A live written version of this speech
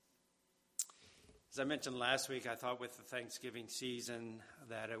As I mentioned last week, I thought with the Thanksgiving season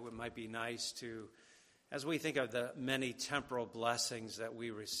that it might be nice to, as we think of the many temporal blessings that we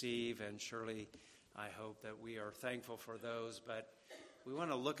receive, and surely I hope that we are thankful for those, but we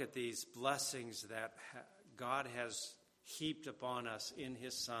want to look at these blessings that God has heaped upon us in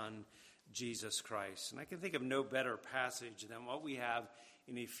his Son, Jesus Christ. And I can think of no better passage than what we have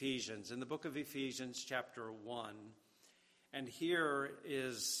in Ephesians, in the book of Ephesians chapter 1. And here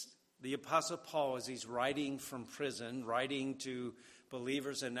is the Apostle Paul, as he's writing from prison, writing to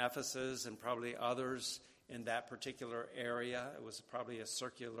believers in Ephesus and probably others in that particular area. It was probably a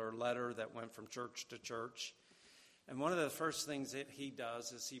circular letter that went from church to church. And one of the first things that he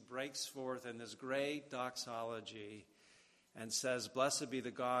does is he breaks forth in this great doxology and says, "Blessed be the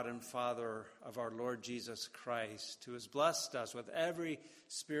God and Father of our Lord Jesus Christ, who has blessed us with every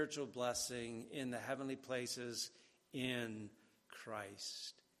spiritual blessing in the heavenly places in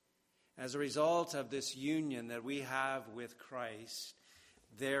Christ." As a result of this union that we have with Christ,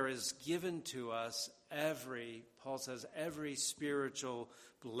 there is given to us Paul says, every spiritual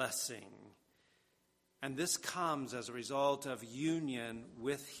blessing. And this comes as a result of union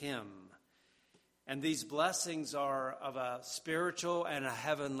with him. And these blessings are of a spiritual and a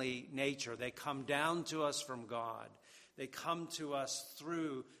heavenly nature. They come down to us from God. They come to us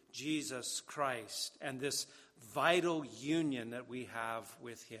through Jesus Christ and this vital union that we have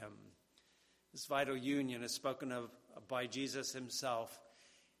with him. This vital union is spoken of by Jesus himself.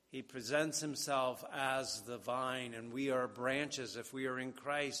 He presents himself as the vine, and we are branches if we are in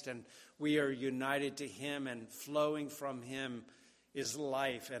Christ, and we are united to him, and flowing from him is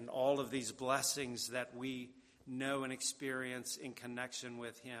life and all of these blessings that we know and experience in connection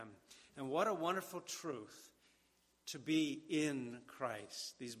with him. And what a wonderful truth to be in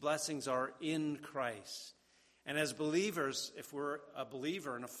Christ. These blessings are in Christ. And as believers, if we're a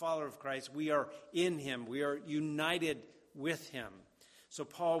believer and a follower of Christ, we are in him. We are united with him. So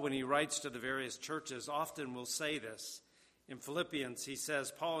Paul, when he writes to the various churches, often will say this. In Philippians, he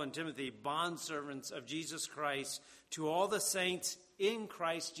says, Paul and Timothy, bondservants of Jesus Christ, to all the saints in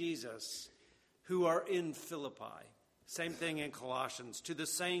Christ Jesus who are in Philippi. Same thing in Colossians. To the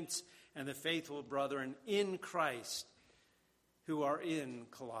saints and the faithful brethren in Christ who are in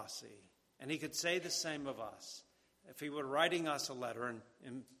Colossae. And he could say the same of us. If he were writing us a letter,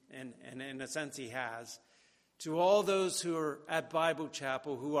 and in a sense he has, to all those who are at Bible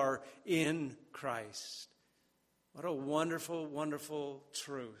Chapel who are in Christ. What a wonderful, wonderful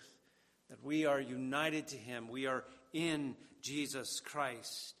truth that we are united to him. We are in Jesus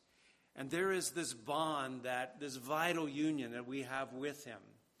Christ. And there is this bond, this vital union that we have with him.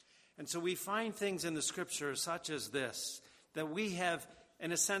 And so we find things in the scriptures such as this, that we have,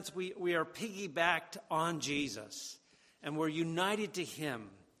 in a sense, we are piggybacked on Jesus, and we're united to him.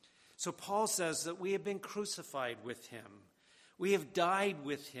 So Paul says that we have been crucified with him. We have died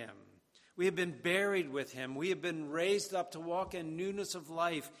with him. We have been buried with him. We have been raised up to walk in newness of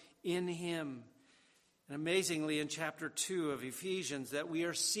life in him. And amazingly, in chapter 2 of Ephesians, that we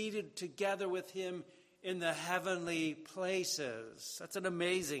are seated together with him in the heavenly places. That's an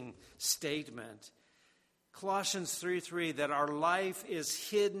amazing statement. Colossians 3:3, that our life is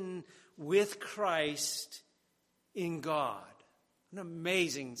hidden with Christ in God. An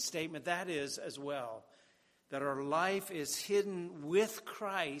amazing statement that is as well. That our life is hidden with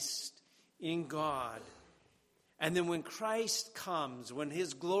Christ in God. And then when Christ comes, when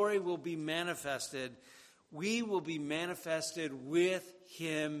his glory will be manifested, we will be manifested with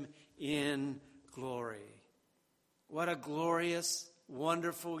him in glory. What a glorious,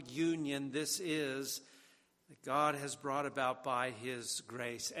 wonderful union this is that God has brought about by his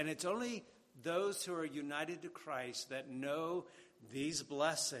grace. And it's only those who are united to Christ that know these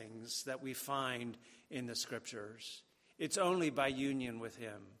blessings that we find in the scriptures. It's only by union with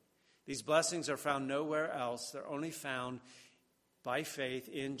him. These blessings are found nowhere else. They're only found by faith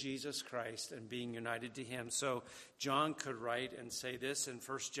in Jesus Christ and being united to him. So John could write and say this in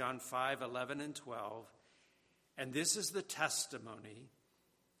 1 John 5:11 and 12. And this is the testimony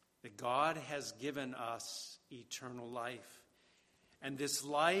that God has given us eternal life. And this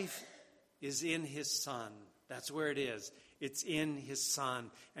life is in his Son. That's where it is. It's in his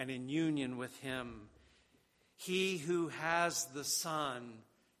Son and in union with him. He who has the Son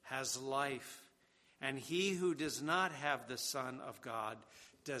has life, and he who does not have the Son of God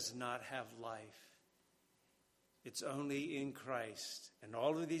does not have life. It's only in Christ, and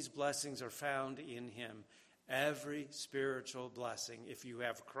all of these blessings are found in him. Every spiritual blessing. If you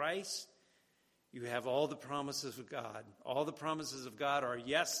have Christ, you have all the promises of God. All the promises of God are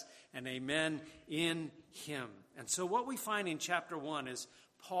yes and amen in him. And so what we find in chapter 1 is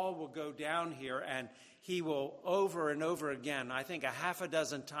Paul will go down here and he will over and over again, I think a half a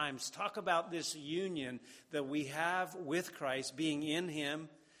dozen times, talk about this union that we have with Christ, being in him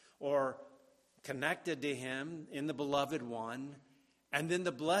or connected to him in the beloved one, and then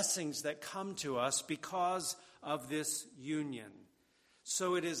the blessings that come to us because of this union.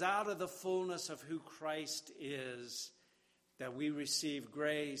 So it is out of the fullness of who Christ is that we receive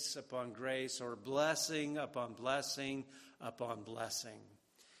grace upon grace, or blessing upon blessing upon blessing.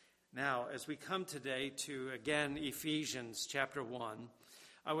 Now, as we come today to, again, Ephesians chapter 1,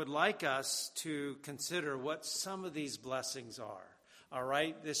 I would like us to consider what some of these blessings are. All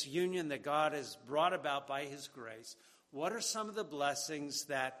right, this union that God has brought about by his grace. What are some of the blessings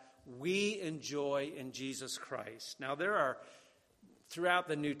that we enjoy in Jesus Christ? Now, there are, throughout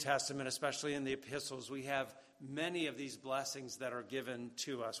the New Testament, especially in the epistles, we have many of these blessings that are given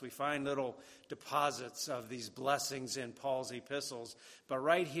to us. We find little deposits of these blessings in Paul's epistles, but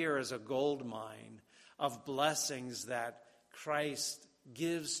right here is a gold mine of blessings that Christ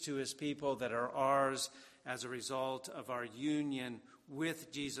gives to his people that are ours as a result of our union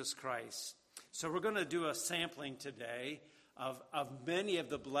with Jesus Christ. So we're going to do a sampling today of many of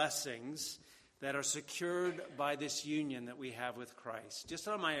the blessings that are secured by this union that we have with Christ. Just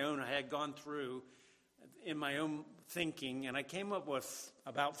on my own, I had gone through in my own thinking, and I came up with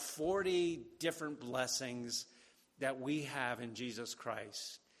about 40 different blessings that we have in Jesus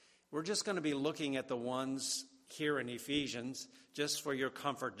Christ. We're just going to be looking at the ones here in Ephesians, just for your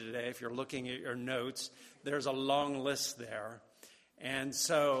comfort today. If you're looking at your notes, there's a long list there. And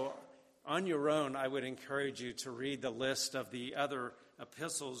so on your own, I would encourage you to read the list of the other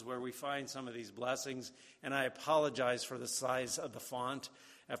epistles where we find some of these blessings. And I apologize for the size of the font.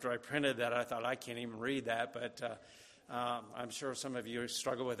 After I printed that, I thought, I can't even read that, but I'm sure some of you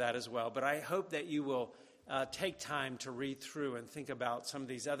struggle with that as well. But I hope that you will take time to read through and think about some of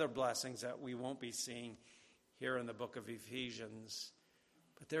these other blessings that we won't be seeing here in the book of Ephesians.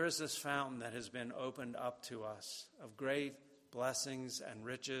 But there is this fountain that has been opened up to us of great blessings and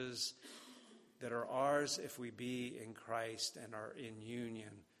riches that are ours if we be in Christ and are in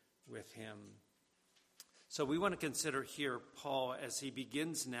union with him. So we want to consider here Paul as he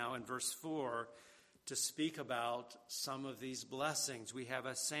begins now in verse 4 to speak about some of these blessings. We have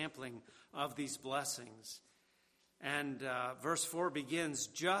a sampling of these blessings. And verse 4 begins,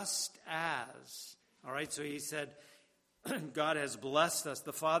 just as. All right, so he said, God has blessed us.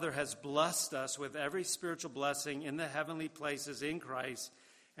 The Father has blessed us with every spiritual blessing in the heavenly places in Christ.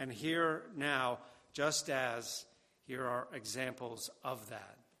 And here now, just as, here are examples of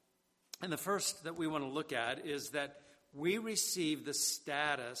that. And the first that we want to look at is that we receive the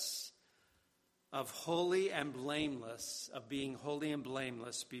status of holy and blameless, of being holy and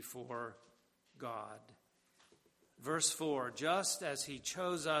blameless before God. Verse 4, just as he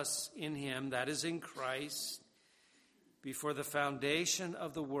chose us in him, that is in Christ, before the foundation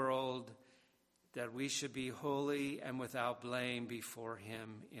of the world, that we should be holy and without blame before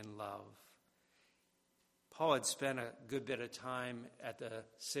him in love. Paul had spent a good bit of time at the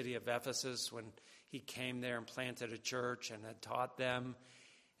city of Ephesus when he came there and planted a church and had taught them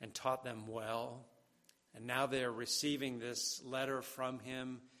well. And now they're receiving this letter from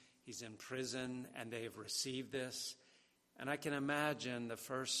him. He's in prison and they have received this. And I can imagine the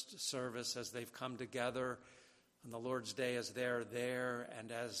first service as they've come together on the Lord's Day as they're there,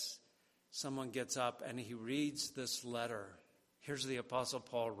 and as someone gets up and he reads this letter. Here's the Apostle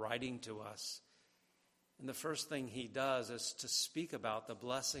Paul writing to us. And the first thing he does is to speak about the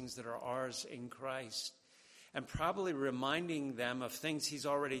blessings that are ours in Christ, and probably reminding them of things he's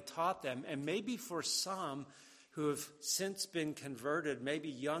already taught them. And maybe for some who have since been converted, maybe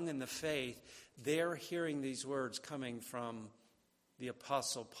young in the faith, they're hearing these words coming from the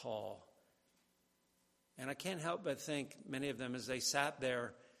Apostle Paul. And I can't help but think many of them, as they sat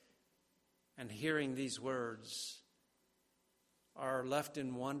there and hearing these words, are left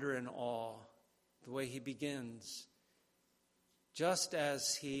in wonder and awe. The way he begins, just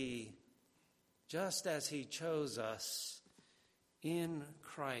as he chose us in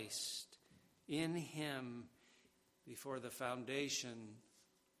Christ, in him, before the foundation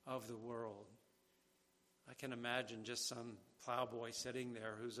of the world. I can imagine just some plowboy sitting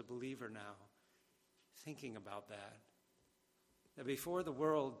there who's a believer now, thinking about that before the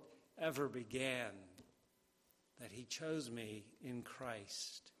world ever began, that he chose me in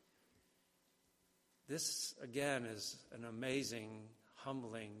Christ. This, again, is an amazing,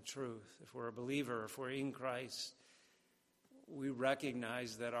 humbling truth. If we're a believer, if we're in Christ, we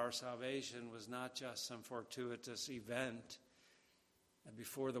recognize that our salvation was not just some fortuitous event. And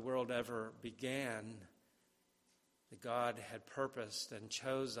before the world ever began, that God had purposed and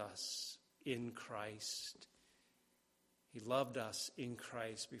chose us in Christ. He loved us in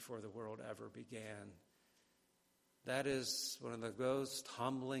Christ before the world ever began. That is one of the most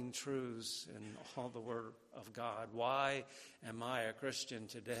humbling truths in all the Word of God. Why am I a Christian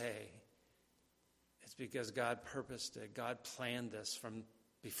today? It's because God purposed it. God planned this from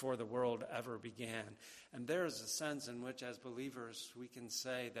before the world ever began. And there is a sense in which, as believers, we can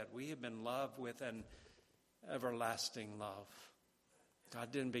say that we have been loved with an everlasting love.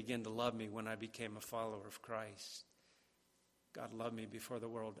 God didn't begin to love me when I became a follower of Christ. God loved me before the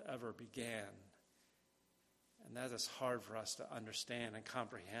world ever began. And that is hard for us to understand and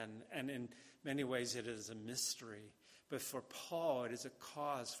comprehend. And in many ways it is a mystery. But for Paul, it is a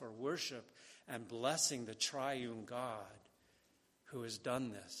cause for worship and blessing the triune God who has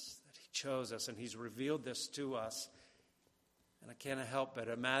done this, that he chose us and he's revealed this to us. And I can't help but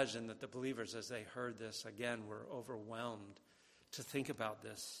imagine that the believers, as they heard this, again, were overwhelmed to think about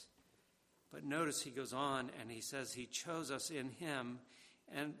this. But notice he goes on and he says he chose us in him,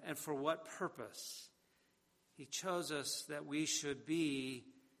 and for what purpose? He chose us that we should be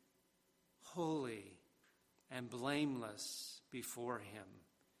holy and blameless before him.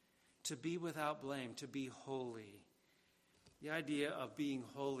 To be without blame, to be holy. The idea of being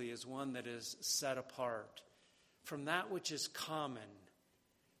holy is one that is set apart from that which is common,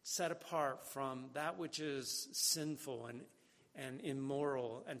 set apart from that which is sinful and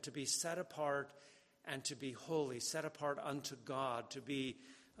immoral, and to be set apart and to be holy, set apart unto God, to be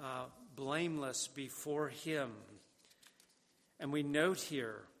blameless before him. And we note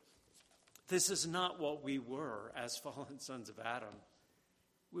here, this is not what we were as fallen sons of Adam.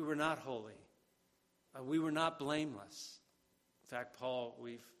 We were not holy. We were not blameless. In fact, Paul,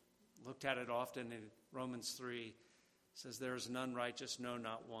 we've looked at it often in Romans 3, says, there is none righteous, no,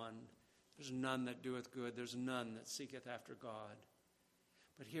 not one. There's none that doeth good. There's none that seeketh after God.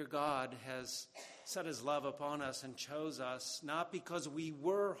 But here God has set his love upon us and chose us, not because we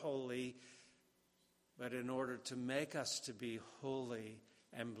were holy, but in order to make us to be holy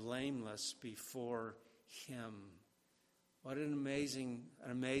and blameless before him. What an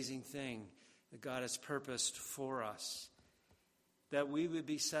amazing thing that God has purposed for us. That we would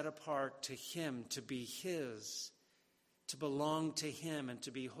be set apart to him, to be his, to belong to him and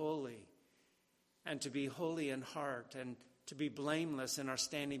to be holy. And to be holy in heart and to be blameless in our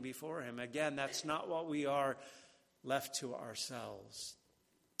standing before him. Again, that's not what we are left to ourselves.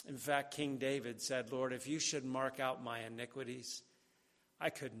 In fact, King David said, Lord, if you should mark out my iniquities, I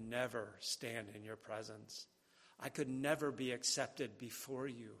could never stand in your presence. I could never be accepted before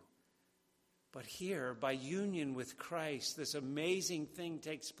you. But here, by union with Christ, this amazing thing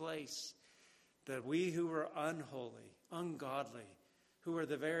takes place, that we who were unholy, ungodly, who are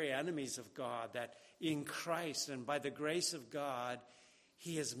the very enemies of God, that in Christ and by the grace of God,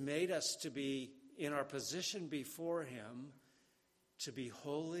 he has made us to be in our position before him, to be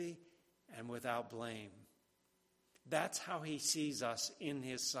holy and without blame. That's how he sees us in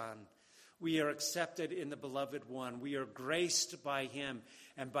his Son. We are accepted in the beloved one. We are graced by him.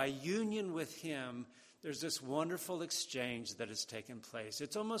 And by union with him, there's this wonderful exchange that has taken place.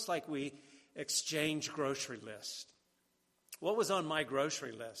 It's almost like we exchange grocery lists. What was on my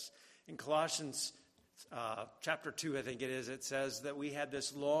grocery list? In Colossians chapter 2, I think it is, it says that we had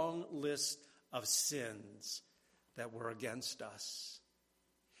this long list of sins that were against us.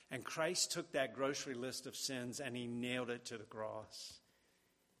 And Christ took that grocery list of sins and he nailed it to the cross.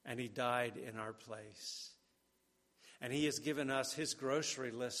 And he died in our place. And he has given us his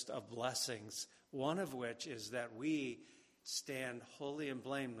grocery list of blessings, one of which is that we stand holy and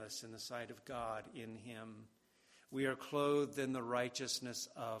blameless in the sight of God in him. We are clothed in the righteousness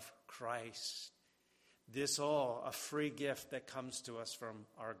of Christ. This all a free gift that comes to us from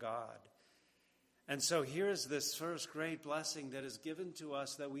our God. And so here's this first great blessing that is given to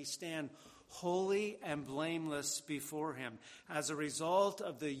us, that we stand holy and blameless before him. As a result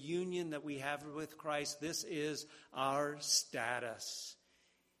of the union that we have with Christ, this is our status.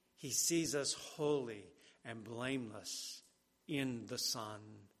 He sees us holy and blameless in the Son.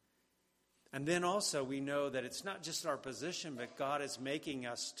 And then also we know that it's not just our position, but God is making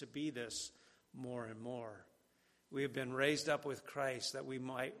us to be this more and more. We have been raised up with Christ that we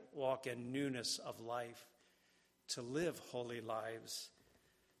might walk in newness of life, to live holy lives.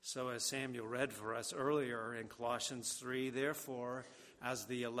 So as Samuel read for us earlier in Colossians 3, therefore, as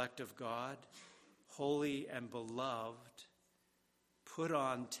the elect of God, holy and beloved, put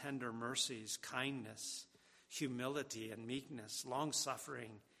on tender mercies, kindness, humility and meekness,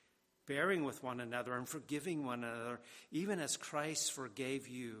 long-suffering, bearing with one another and forgiving one another, even as Christ forgave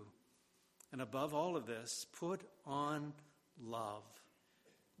you. And above all of this, put on love,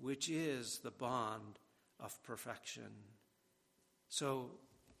 which is the bond of perfection. So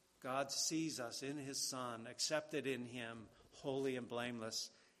God sees us in his Son, accepted in him, holy and blameless.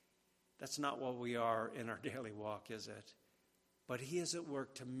 That's not what we are in our daily walk, is it? But he is at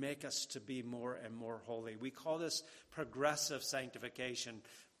work to make us to be more and more holy. We call this progressive sanctification,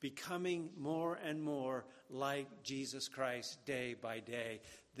 becoming more and more like Jesus Christ day by day.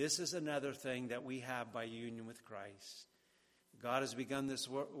 This is another thing that we have by union with Christ. God has begun this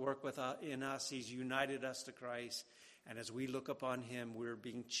work in us. He's united us to Christ. And as we look upon him, we're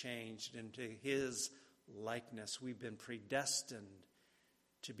being changed into his likeness. We've been predestined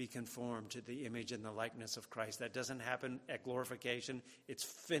to be conformed to the image and the likeness of Christ. That doesn't happen at glorification. It's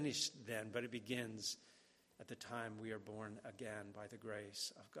finished then, but it begins at the time we are born again by the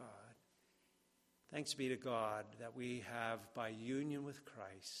grace of God. Thanks be to God that we have, by union with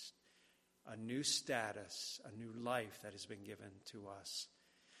Christ, a new status, a new life that has been given to us.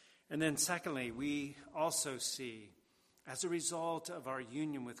 And then secondly, we also see, as a result of our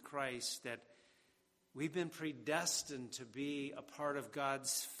union with Christ, that we've been predestined to be a part of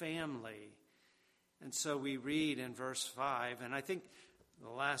God's family. And so we read in verse 5, and I think the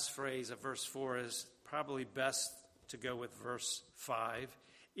last phrase of verse 4 is probably best to go with verse 5.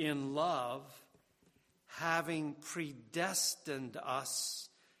 In love, having predestined us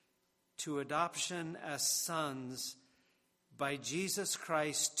to adoption as sons by Jesus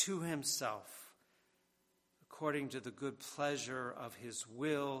Christ to himself, according to the good pleasure of his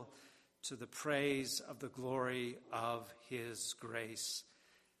will, to the praise of the glory of his grace,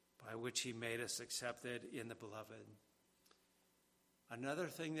 by which he made us accepted in the beloved. Another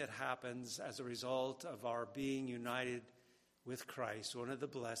thing that happens as a result of our being united with Christ, one of the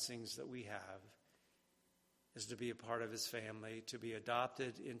blessings that we have, is to be a part of his family, to be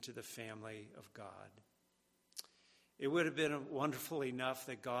adopted into the family of God. It would have been wonderful enough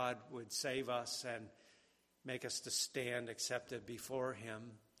that God would save us and make us to stand accepted before him.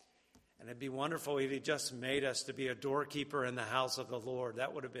 And it'd be wonderful if he just made us to be a doorkeeper in the house of the Lord.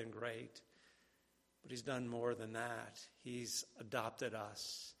 That would have been great. But he's done more than that. He's adopted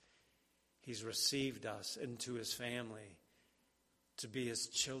us. He's received us into his family to be his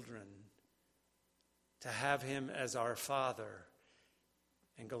children, to have him as our Father.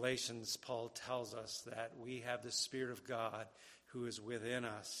 In Galatians, Paul tells us that we have the Spirit of God who is within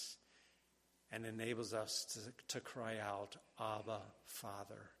us and enables us to cry out, Abba,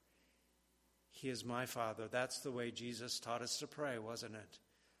 Father. He is my Father. That's the way Jesus taught us to pray, wasn't it?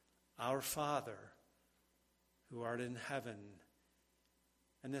 Our Father, who art in heaven.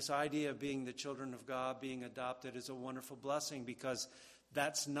 And this idea of being the children of God, being adopted, is a wonderful blessing, because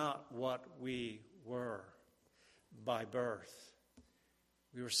that's not what we were by birth.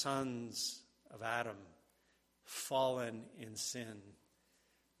 We were sons of Adam, fallen in sin.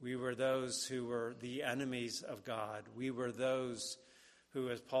 We were those who were the enemies of God. We were those who,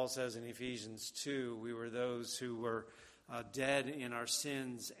 as Paul says in Ephesians 2, we were those who were dead in our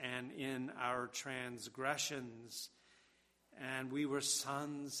sins and in our transgressions. And we were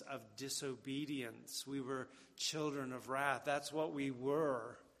sons of disobedience. We were children of wrath. That's what we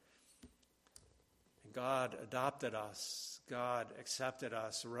were. And God adopted us. God accepted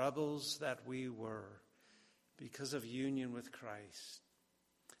us, rebels that we were, because of union with Christ.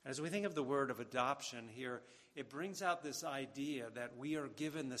 As we think of the word of adoption here, it brings out this idea that we are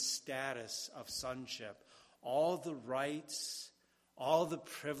given the status of sonship, all the rights, all the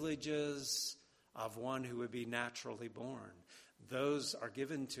privileges of one who would be naturally born. Those are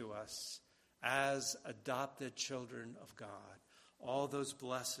given to us as adopted children of God. All those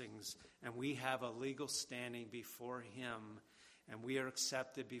blessings, and we have a legal standing before him, and we are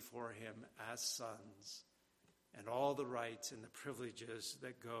accepted before him as sons, and all the rights and the privileges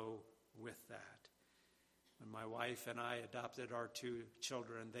that go with that. When my wife and I adopted our two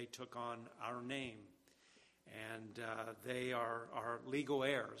children, they took on our name, and they are our legal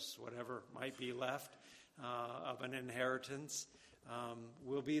heirs. Whatever might be left of an inheritance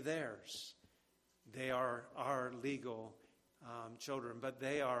will be theirs. They are our legal children, but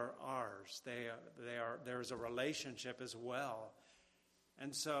they are ours. There's a relationship as well.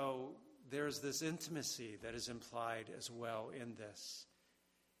 And so there's this intimacy that is implied as well in this.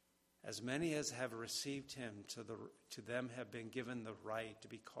 As many as have received him, to them have been given the right to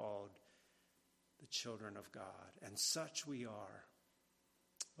be called the children of God. And such we are.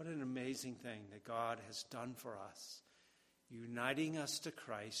 What an amazing thing that God has done for us, uniting us to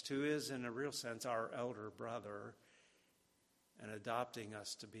Christ, who is in a real sense our elder brother, and adopting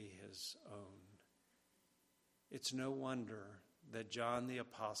us to be his own. It's no wonder that John the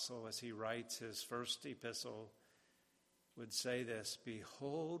Apostle, as he writes his first epistle, would say this: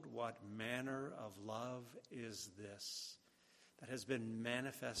 "Behold, what manner of love is this that has been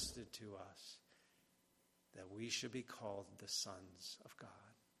manifested to us, that we should be called the sons of God."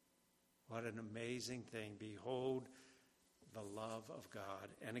 What an amazing thing. Behold the love of God.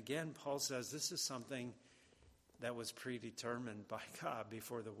 And again, Paul says this is something that was predetermined by God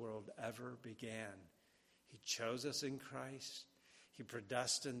before the world ever began. He chose us in Christ. He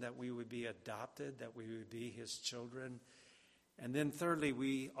predestined that we would be adopted, that we would be his children. And then thirdly,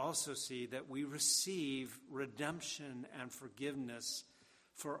 we also see that we receive redemption and forgiveness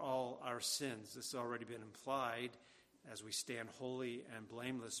for all our sins. This has already been implied as we stand holy and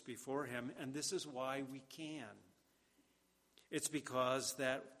blameless before him. And this is why we can. It's because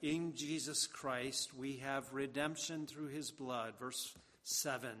that in Jesus Christ we have redemption through his blood. Verse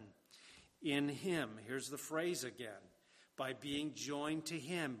 7, in him, here's the phrase again, by being joined to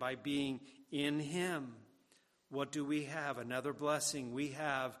him, by being in him. What do we have? Another blessing. We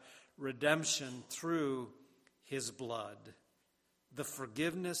have redemption through his blood, the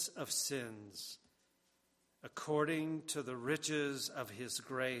forgiveness of sins, according to the riches of his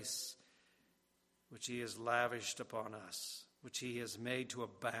grace, which he has lavished upon us, which he has made to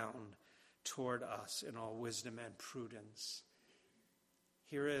abound toward us in all wisdom and prudence.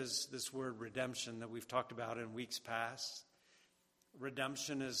 Here is this word redemption that we've talked about in weeks past.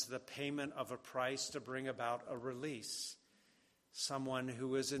 Redemption is the payment of a price to bring about a release. Someone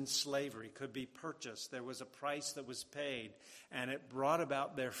who is in slavery could be purchased. There was a price that was paid, and it brought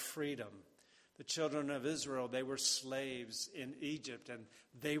about their freedom. The children of Israel, they were slaves in Egypt, and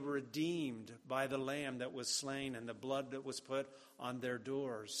they were redeemed by the lamb that was slain and the blood that was put on their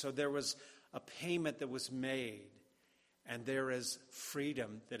doors. So there was a payment that was made, and there is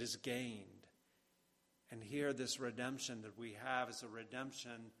freedom that is gained. And here, this redemption that we have is a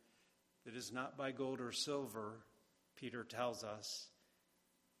redemption that is not by gold or silver, Peter tells us,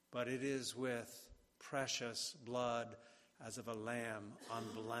 but it is with precious blood as of a lamb,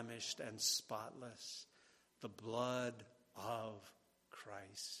 unblemished and spotless, the blood of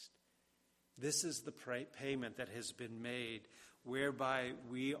Christ. This is the payment that has been made, whereby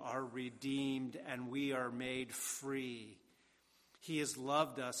we are redeemed and we are made free. He has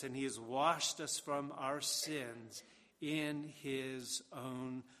loved us and he has washed us from our sins in his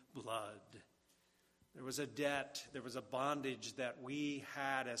own blood. There was a debt, there was a bondage that we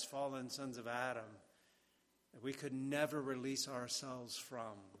had as fallen sons of Adam that we could never release ourselves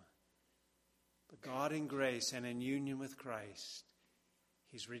from. But God in grace and in union with Christ,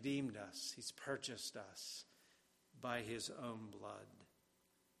 he's redeemed us, he's purchased us by his own blood.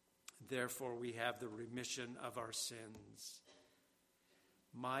 Therefore, we have the remission of our sins.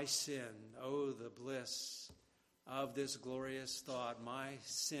 My sin, oh, the bliss of this glorious thought. My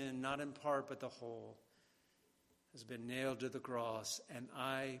sin, not in part but the whole, has been nailed to the cross, and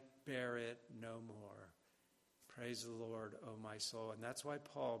I bear it no more. Praise the Lord, O my soul. And that's why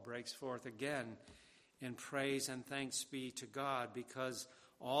Paul breaks forth again in praise and thanks be to God, because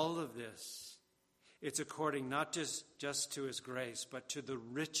all of this, it's according not just to his grace, but to the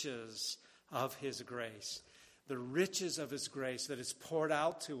riches of his grace. The riches of his grace that is poured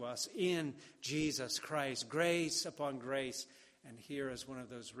out to us in Jesus Christ. Grace upon grace. And here is one of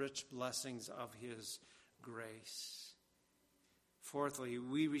those rich blessings of his grace. Fourthly,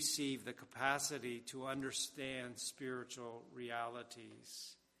 we receive the capacity to understand spiritual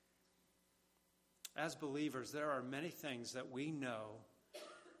realities. As believers, there are many things that we know,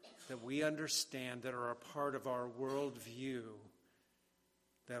 that we understand, that are a part of our worldview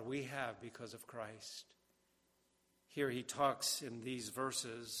that we have because of Christ. Here he talks in these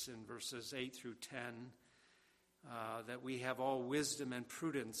verses, in verses 8 through 10, that we have all wisdom and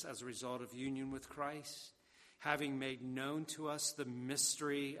prudence as a result of union with Christ, having made known to us the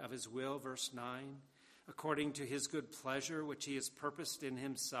mystery of his will, verse 9, according to his good pleasure, which he has purposed in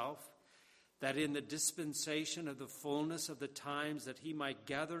himself, that in the dispensation of the fullness of the times that he might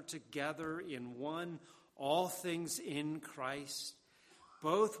gather together in one all things in Christ,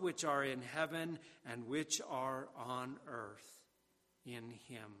 both which are in heaven and which are on earth in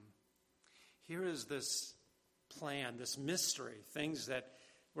him. Here is this plan, this mystery, things that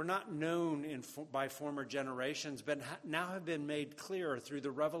were not known by former generations, but now have been made clearer through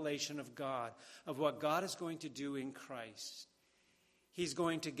the revelation of God, of what God is going to do in Christ. He's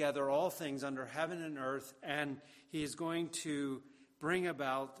going to gather all things under heaven and earth, and he is going to bring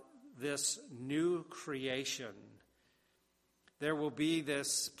about this new creation. There will be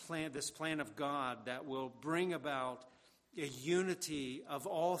this plan of God that will bring about a unity of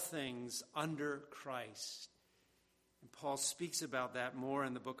all things under Christ. And Paul speaks about that more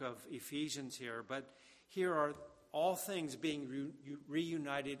in the book of Ephesians here. But here are all things being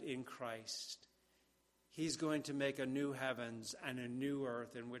reunited in Christ. He's going to make a new heavens and a new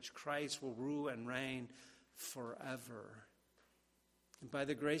earth in which Christ will rule and reign forever. And by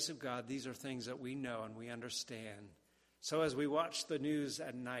the grace of God, these are things that we know and we understand. So as we watch the news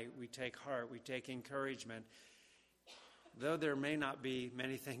at night, we take heart, we take encouragement. Though there may not be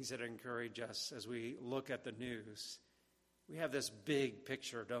many things that encourage us as we look at the news, we have this big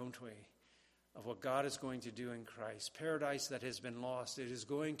picture, don't we, of what God is going to do in Christ. Paradise that has been lost, it is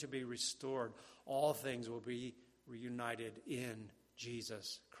going to be restored. All things will be reunited in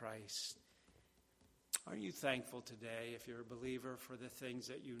Jesus Christ. Aren't you thankful today, if you're a believer, for the things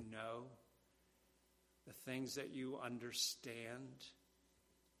that you know, the things that you understand?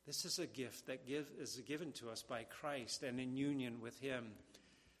 This is a gift that is given to us by Christ and in union with him.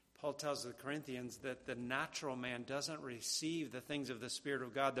 Paul tells the Corinthians that the natural man doesn't receive the things of the Spirit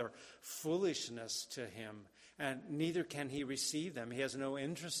of God. They're foolishness to him, and neither can he receive them. He has no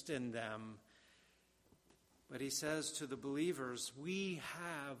interest in them. But he says to the believers, we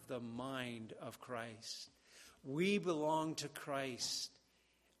have the mind of Christ. We belong to Christ.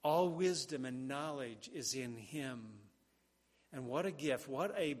 All wisdom and knowledge is in him. And what a gift,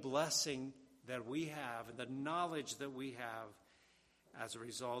 what a blessing that we have, and the knowledge that we have as a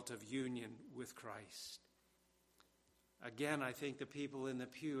result of union with Christ. Again, I think the people in the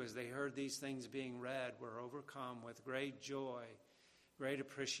pew, as they heard these things being read, were overcome with great joy, great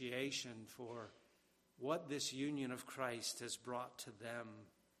appreciation for what this union of Christ has brought to them.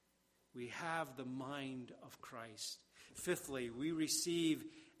 We have the mind of Christ. Fifthly, we receive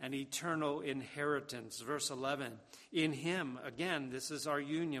an eternal inheritance. Verse 11, in him, again, this is our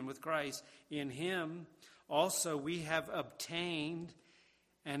union with Christ. In him also we have obtained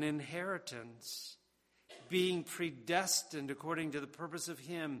an inheritance, being predestined according to the purpose of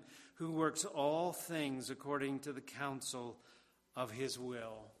him who works all things according to the counsel of his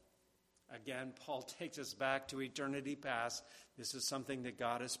will. Again, Paul takes us back to eternity past. This is something that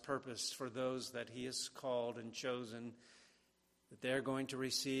God has purposed for those that he has called and chosen, that they're going to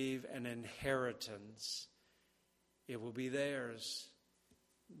receive an inheritance. It will be theirs.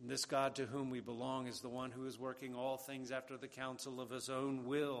 This God to whom we belong is the one who is working all things after the counsel of his own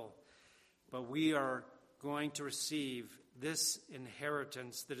will. But we are going to receive this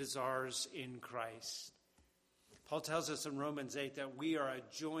inheritance that is ours in Christ. Paul tells us in Romans 8 that we are a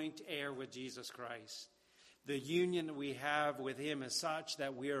joint heir with Jesus Christ. The union that we have with him is such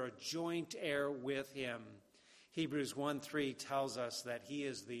that we are a joint heir with him. Hebrews 1:3 tells us that he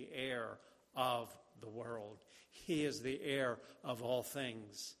is the heir of the world. He is the heir of all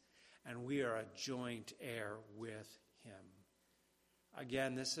things, and we are a joint heir with him.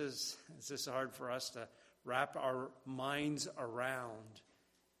 Again, this is hard for us to wrap our minds around,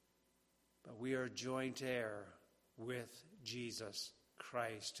 but we are a joint heir with Jesus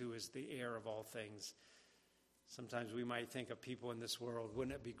Christ, who is the heir of all things. Sometimes we might think of people in this world,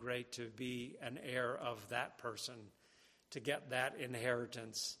 wouldn't it be great to be an heir of that person, to get that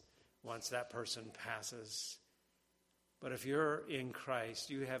inheritance once that person passes? But if you're in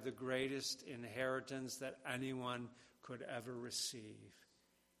Christ, you have the greatest inheritance that anyone could ever receive.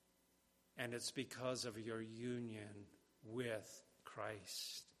 And it's because of your union with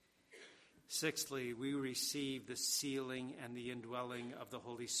Christ. Sixthly, we receive the sealing and the indwelling of the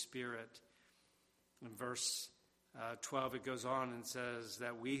Holy Spirit. In verse 12, it goes on and says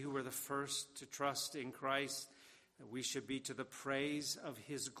that we who were the first to trust in Christ, that we should be to the praise of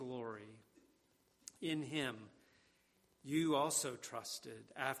his glory. In him, you also trusted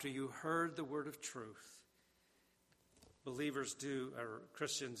after you heard the word of truth.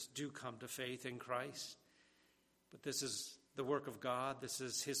 Christians do come to faith in Christ, but this is the work of God. This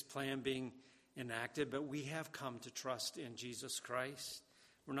is his plan being enacted, but we have come to trust in Jesus Christ.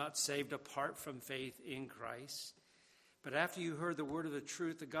 We're not saved apart from faith in Christ. But after you heard the word of the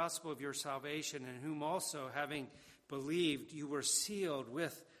truth, the gospel of your salvation, in whom also, having believed, you were sealed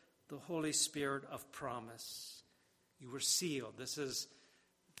with the Holy Spirit of promise. You were sealed. This is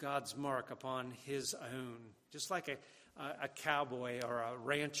God's mark upon his own. Just like a cowboy or a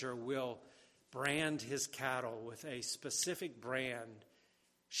rancher will brand his cattle with a specific brand,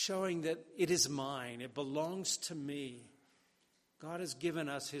 showing that it is mine, it belongs to me. God has given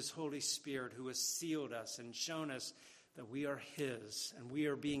us his Holy Spirit, who has sealed us and shown us that we are his, and we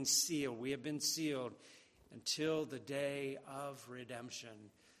are being sealed. We have been sealed until the day of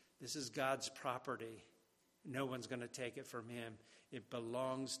redemption. This is God's property. No one's going to take it from him. It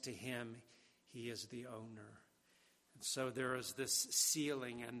belongs to him. He is the owner. And so there is this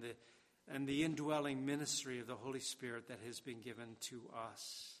sealing and and the indwelling ministry of the Holy Spirit that has been given to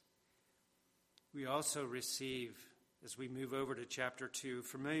us. We also receive, as we move over to chapter 2,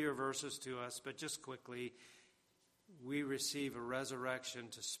 familiar verses to us, but just quickly, we receive a resurrection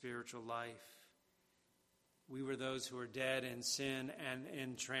to spiritual life. We were those who were dead in sin and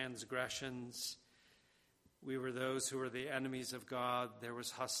in transgressions. We were those who were the enemies of God. There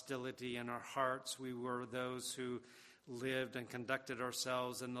was hostility in our hearts. We were those who lived and conducted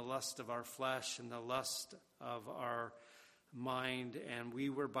ourselves in the lust of our flesh and the lust of our mind, and we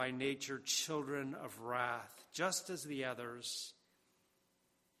were by nature children of wrath, just as the others.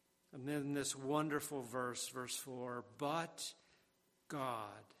 And then this wonderful verse, verse 4, but God,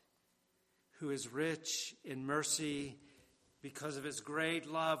 who is rich in mercy because of his great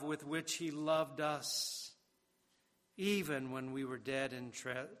love with which he loved us, even when we were dead in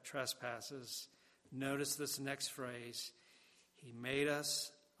trespasses. Notice this next phrase, he made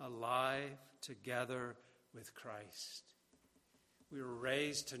us alive together with Christ. We were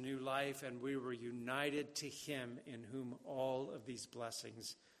raised to new life, and we were united to him in whom all of these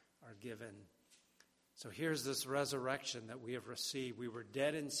blessings are given. So here's this resurrection that we have received. We were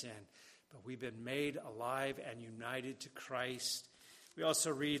dead in sin, but we've been made alive and united to Christ. We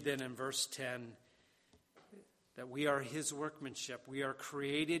also read then in verse 10 that we are his workmanship. We are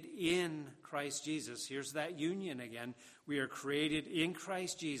created in Christ Jesus. Here's that union again. We are created in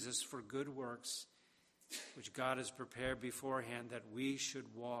Christ Jesus for good works, which God has prepared beforehand that we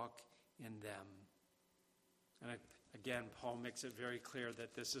should walk in them. And again, Paul makes it very clear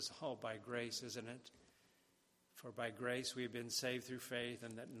that this is all by grace, isn't it? For by grace we have been saved through faith,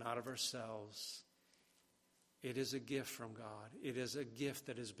 and that not of ourselves. It is a gift from God. It is a gift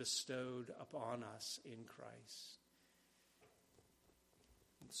that is bestowed upon us in Christ.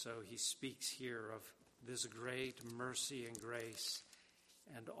 And so he speaks here of this great mercy and grace,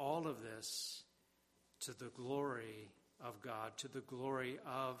 and all of this to the glory of God, to the glory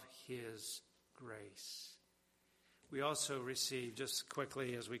of his grace. We also receive, just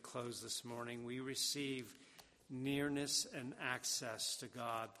quickly as we close this morning, we receive nearness and access to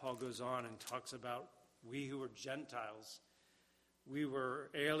God. Paul goes on and talks about we who were Gentiles. We were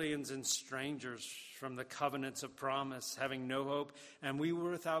aliens and strangers from the covenants of promise, having no hope, and we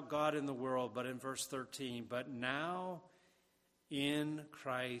were without God in the world. But in verse 13, but now in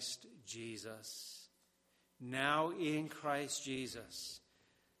Christ Jesus. Now in Christ Jesus.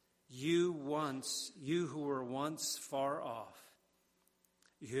 You who were once far off,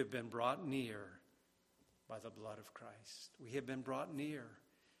 you have been brought near by the blood of Christ. We have been brought near.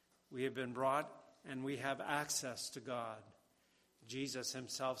 We have been brought and we have access to God. Jesus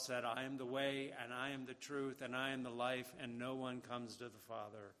himself said, I am the way and I am the truth and I am the life, and no one comes to the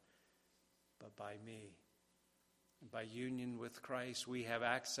Father but by me. And by union with Christ, we have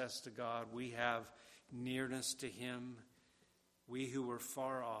access to God. We have nearness to him. We who were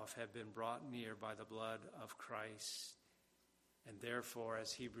far off have been brought near by the blood of Christ. And therefore,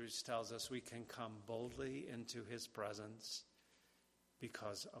 as Hebrews tells us, we can come boldly into his presence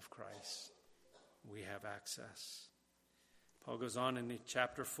because of Christ. We have access. Paul goes on in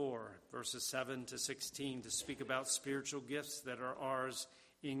chapter 4, verses 7 to 16, to speak about spiritual gifts that are ours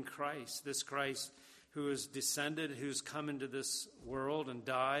in Christ. This Christ who is descended, who's come into this world and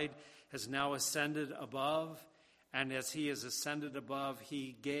died, has now ascended above. And as he has ascended above,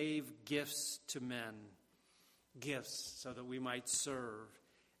 he gave gifts to men. Gifts so that we might serve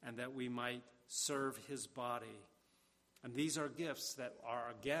and that we might serve his body. And these are gifts that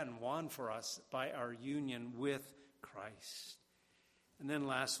are, again, won for us by our union with Christ. And then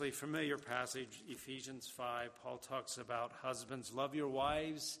lastly, familiar passage, Ephesians 5, Paul talks about husbands, love your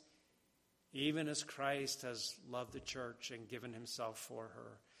wives, even as Christ has loved the church and given himself for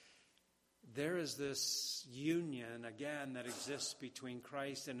her. There is this union, again, that exists between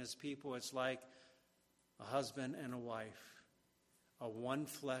Christ and his people. It's like a husband and a wife, a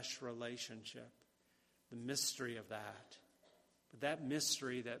one-flesh relationship, the mystery of that. But that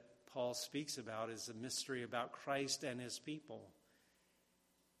mystery that Paul speaks about is the mystery about Christ and his people.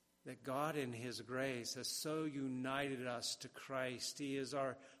 That God in his grace has so united us to Christ. He is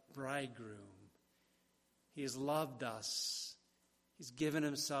our bridegroom. He has loved us. He's given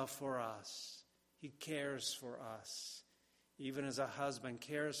himself for us. He cares for us. Even as a husband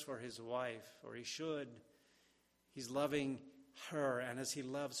cares for his wife, or he should. He's loving her, and as he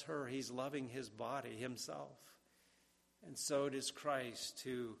loves her, he's loving his body, himself. And so it is Christ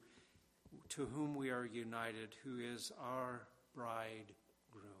to whom we are united, who is our bridegroom.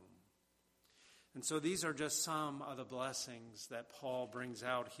 And so these are just some of the blessings that Paul brings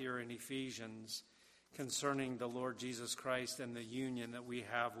out here in Ephesians, concerning the Lord Jesus Christ and the union that we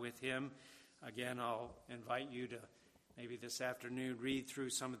have with him. Again, I'll invite you to maybe this afternoon read through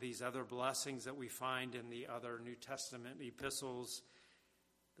some of these other blessings that we find in the other New Testament epistles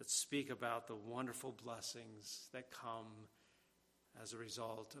that speak about the wonderful blessings that come as a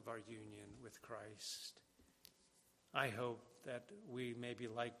result of our union with Christ. I hope that we may be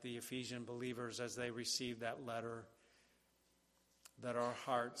like the Ephesian believers as they receive that letter, that our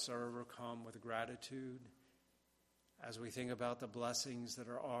hearts are overcome with gratitude as we think about the blessings that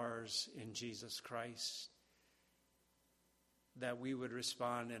are ours in Jesus Christ, that we would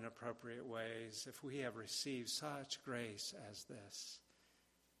respond in appropriate ways. If we have received such grace as this,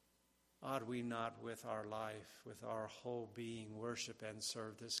 ought we not with our life, with our whole being, worship and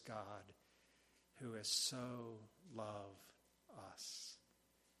serve this God who has so loved us?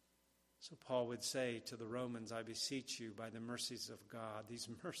 So Paul would say to the Romans, I beseech you by the mercies of God, these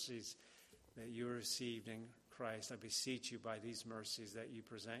mercies that you received in Christ, I beseech you by these mercies that you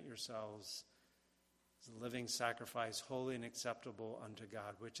present yourselves as a living sacrifice, holy and acceptable unto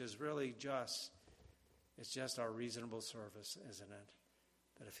God, which is really it's just our reasonable service, isn't it?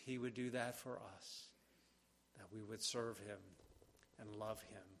 That if he would do that for us, that we would serve him and love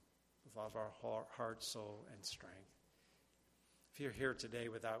him with all of our heart, soul, and strength. If you're here today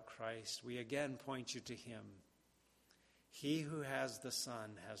without Christ, we again point you to him. He who has the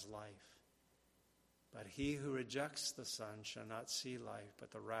Son has life, but he who rejects the Son shall not see life,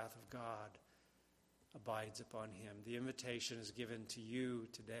 but the wrath of God abides upon him. The invitation is given to you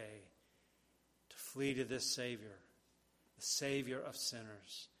today to flee to this Savior, the Savior of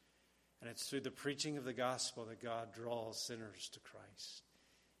sinners. And it's through the preaching of the gospel that God draws sinners to Christ.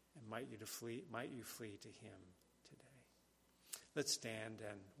 And might you flee to him today. Let's stand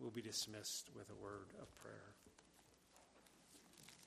and we'll be dismissed with a word of prayer.